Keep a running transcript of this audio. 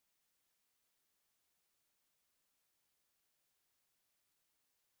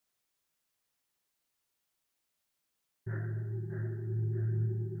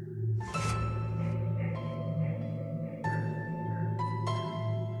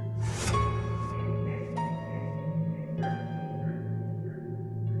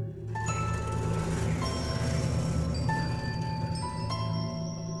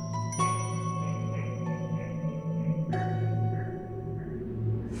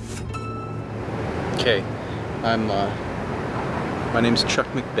Okay, my name's Chuck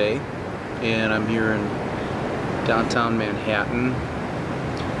McBay, and I'm here in downtown Manhattan,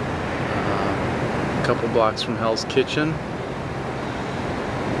 a couple blocks from Hell's Kitchen.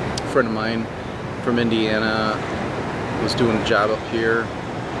 A friend of mine from Indiana was doing a job up here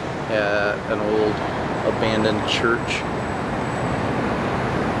at an old abandoned church,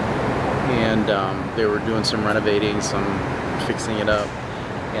 and they were doing some renovating, some fixing it up,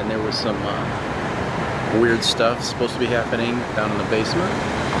 and there was some weird stuff supposed to be happening down in the basement,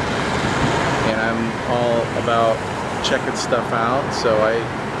 and I'm all about checking stuff out. So I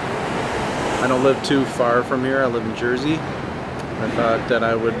don't live too far from here. I live in Jersey. I thought that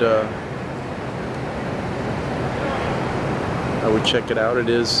I would check it out. It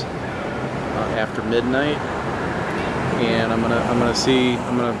is after midnight, and I'm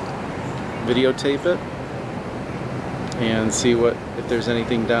gonna videotape it and see if there's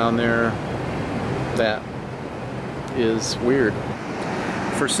anything down there that is weird.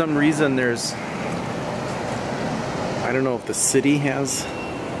 For some reason I don't know if the city has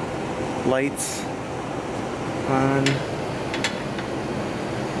lights on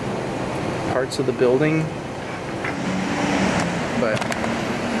parts of the building, but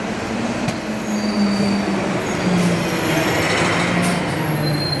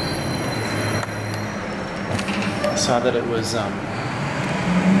I saw that it was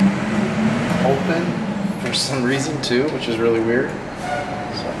open for some reason too, which is really weird.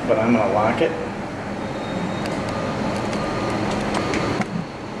 But I'm gonna lock it.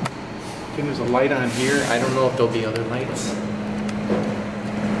 Okay, there's a light on here. I don't know if there'll be other lights.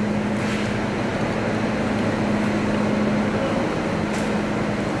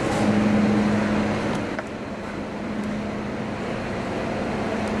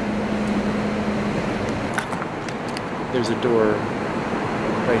 There's a door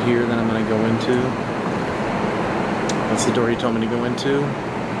right here that I'm going to go into. That's the door he told me to go into.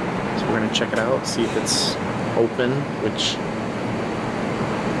 So we're going to check it out, see if it's open, which I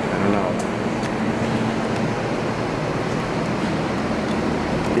don't know.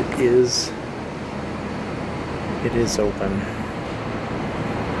 It is open.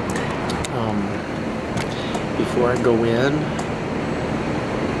 Before I go in,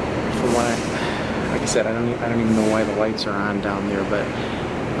 from what like I said, I don't even know why the lights are on down there, but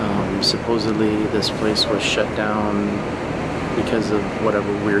supposedly this place was shut down because of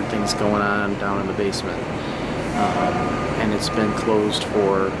whatever weird things going on down in the basement, and it's been closed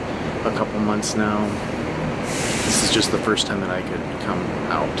for a couple months now. This is just the first time that I could come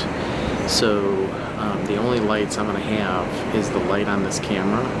out. So the only lights I'm going to have is the light on this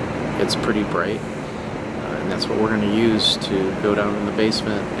camera. It's pretty bright, and that's what we're going to use to go down in the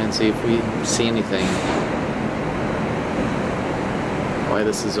basement and see if we see anything. Why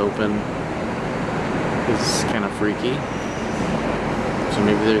this is open is kind of freaky. So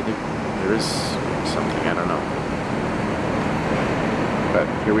maybe there is something, I don't know. But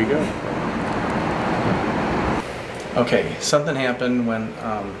here we go. Okay, something happened when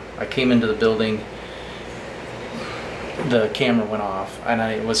I came into the building. The camera went off and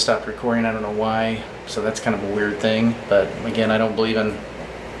I was stopped recording. I don't know why, so that's kind of a weird thing. But again, I don't believe in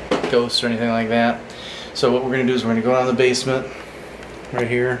ghosts or anything like that. So what we're going to do is we're going to go down the basement right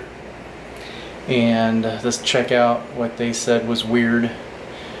here and let's check out what they said was weird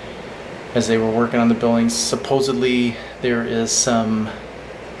as they were working on the building. Supposedly there is the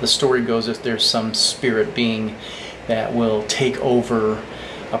story goes that there's some spirit being that will take over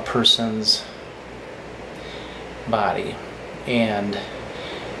a person's body, and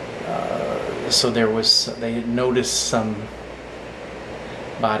so they had noticed some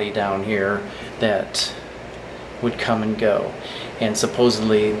body down here that would come and go, and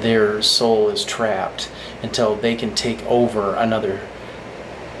supposedly their soul is trapped until they can take over another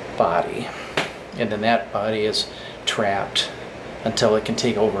body, and then that body is trapped until it can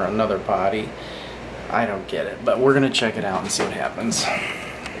take over another body. I don't get it, but we're gonna check it out and see what happens.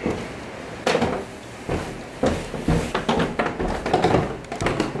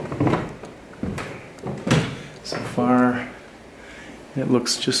 So far it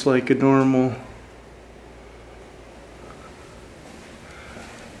looks just like a normal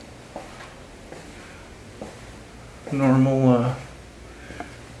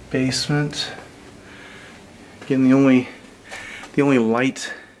basement. Again, the only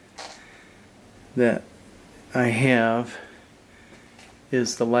light that I have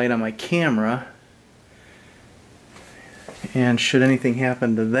is the light on my camera, and should anything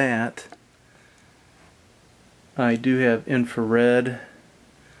happen to that, I do have infrared,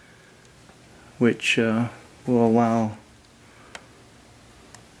 which will allow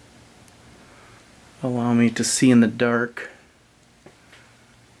allow me to see in the dark.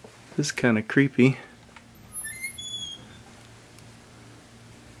 This is kind of creepy.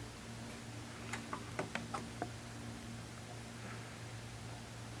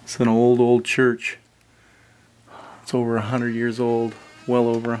 It's an old church. It's over 100 years old, well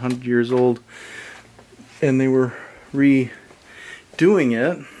over 100 years old, and they were redoing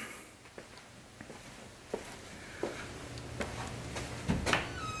it.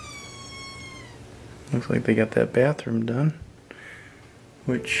 Looks like they got that bathroom done,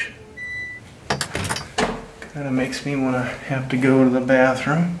 which kind of makes me want to have to go to the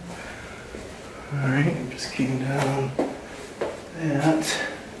bathroom. Alright, I'm just keying down that.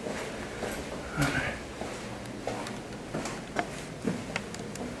 Alright.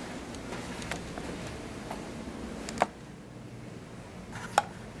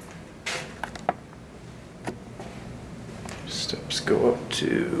 Steps go up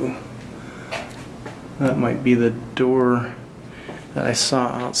to, that might be the door that I saw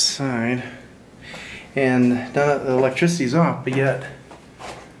outside. And now that the electricity's off, but yet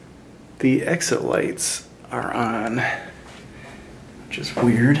the exit lights are on, which is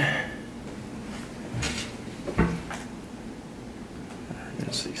weird.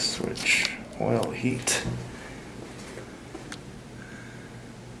 There's the switch, oil heat.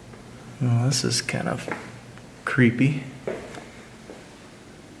 Well, this is kind of creepy.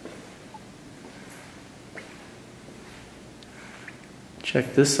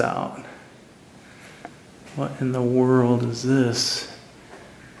 Check this out. What in the world is this?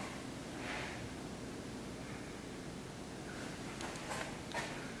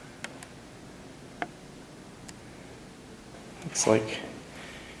 Looks like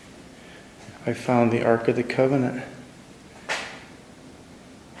I found the Ark of the Covenant.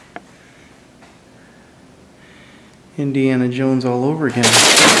 Indiana Jones all over again.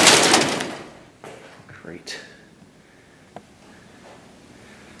 Great.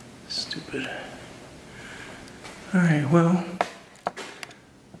 Stupid. Alright, well,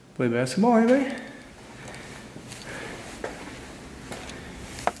 play basketball, anybody?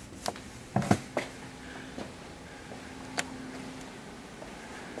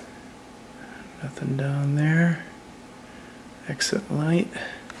 Nothing down there. Exit light.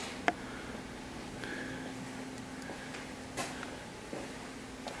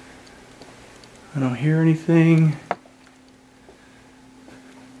 I don't hear anything.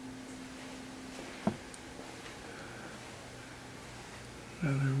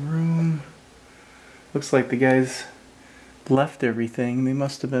 Another room. Looks like the guys left everything. They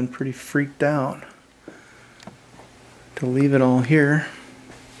must have been pretty freaked out to leave it all here.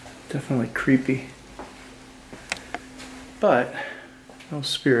 Definitely creepy. But no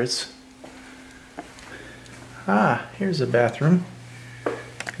spirits. Ah, here's a bathroom.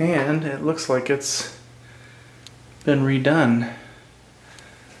 And it looks like it's been redone.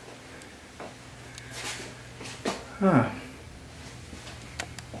 Huh.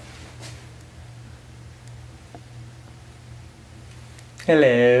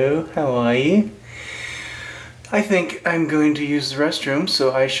 Hello, how are you? I think I'm going to use the restroom,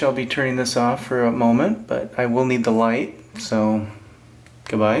 so I shall be turning this off for a moment, but I will need the light, so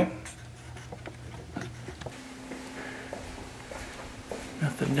goodbye.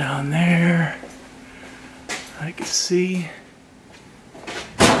 Nothing down there I can see.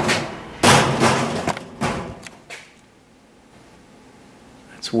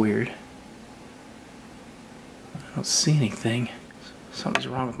 That's weird. I don't see anything. Something's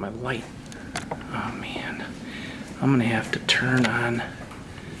wrong with my light. Oh man. I'm gonna have to turn on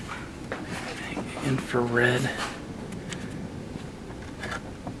infrared.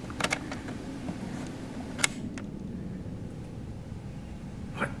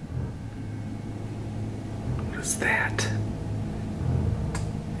 What? What is that?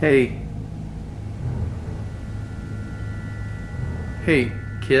 Hey. Hey,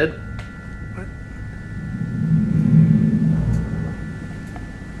 kid. What?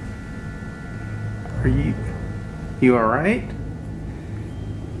 Are you all right?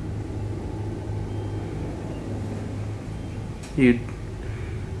 What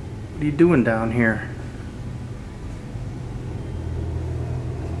are you doing down here?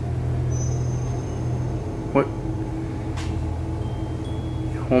 What?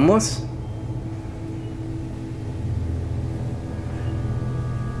 You homeless?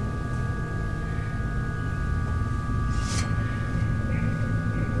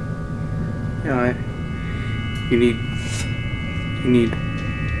 Yeah, you need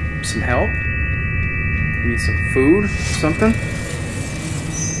some help? You need some food? Something?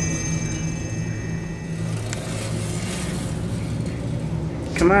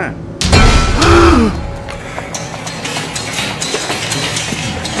 Come on.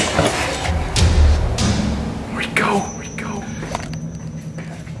 Where'd it go? Where'd it go?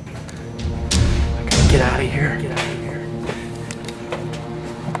 I gotta get out of here. Get out of here.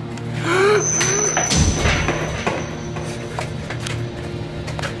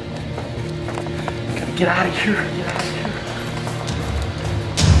 Gotta get out of here. Get out of here.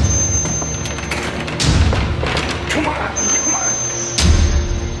 Come on, come on.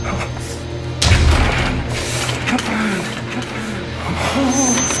 Come on.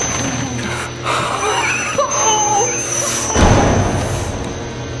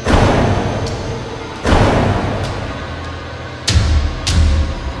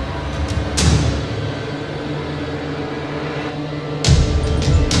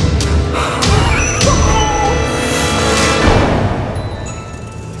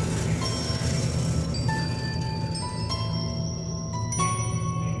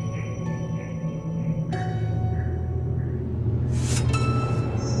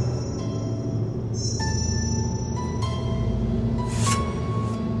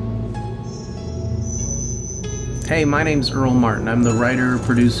 Hey, my name's Earl Martin. I'm the writer,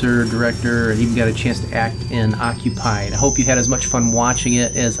 producer, director, and even got a chance to act in Occupied. I hope you had as much fun watching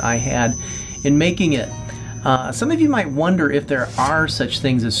it as I had in making it. Some of you might wonder if there are such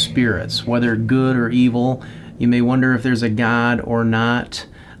things as spirits, whether good or evil. You may wonder if there's a God or not.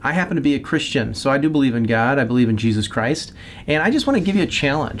 I happen to be a Christian, so I do believe in God. I believe in Jesus Christ. And I just want to give you a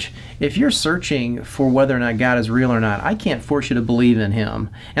challenge. If you're searching for whether or not God is real or not, I can't force you to believe in Him.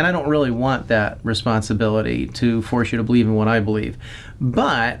 And I don't really want that responsibility to force you to believe in what I believe.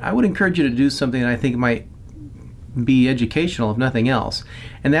 But I would encourage you to do something that I think might be educational, if nothing else.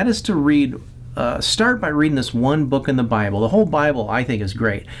 And that is to read start by reading this one book in the Bible. The whole Bible, I think, is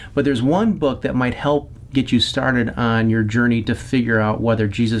great. But there's one book that might help get you started on your journey to figure out whether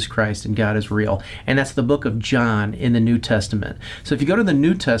Jesus Christ and God is real. And that's the book of John in the New Testament. So if you go to the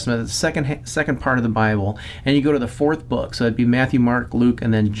New Testament, the second part of the Bible, and you go to the fourth book, so it'd be Matthew, Mark, Luke,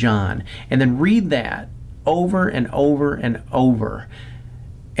 and then John, and then read that over and over and over,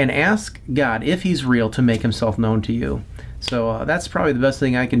 and ask God if He's real to make Himself known to you. So that's probably the best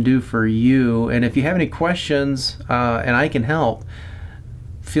thing I can do for you. And if you have any questions and I can help,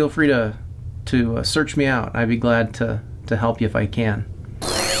 feel free to search me out. I'd be glad to help you if I can.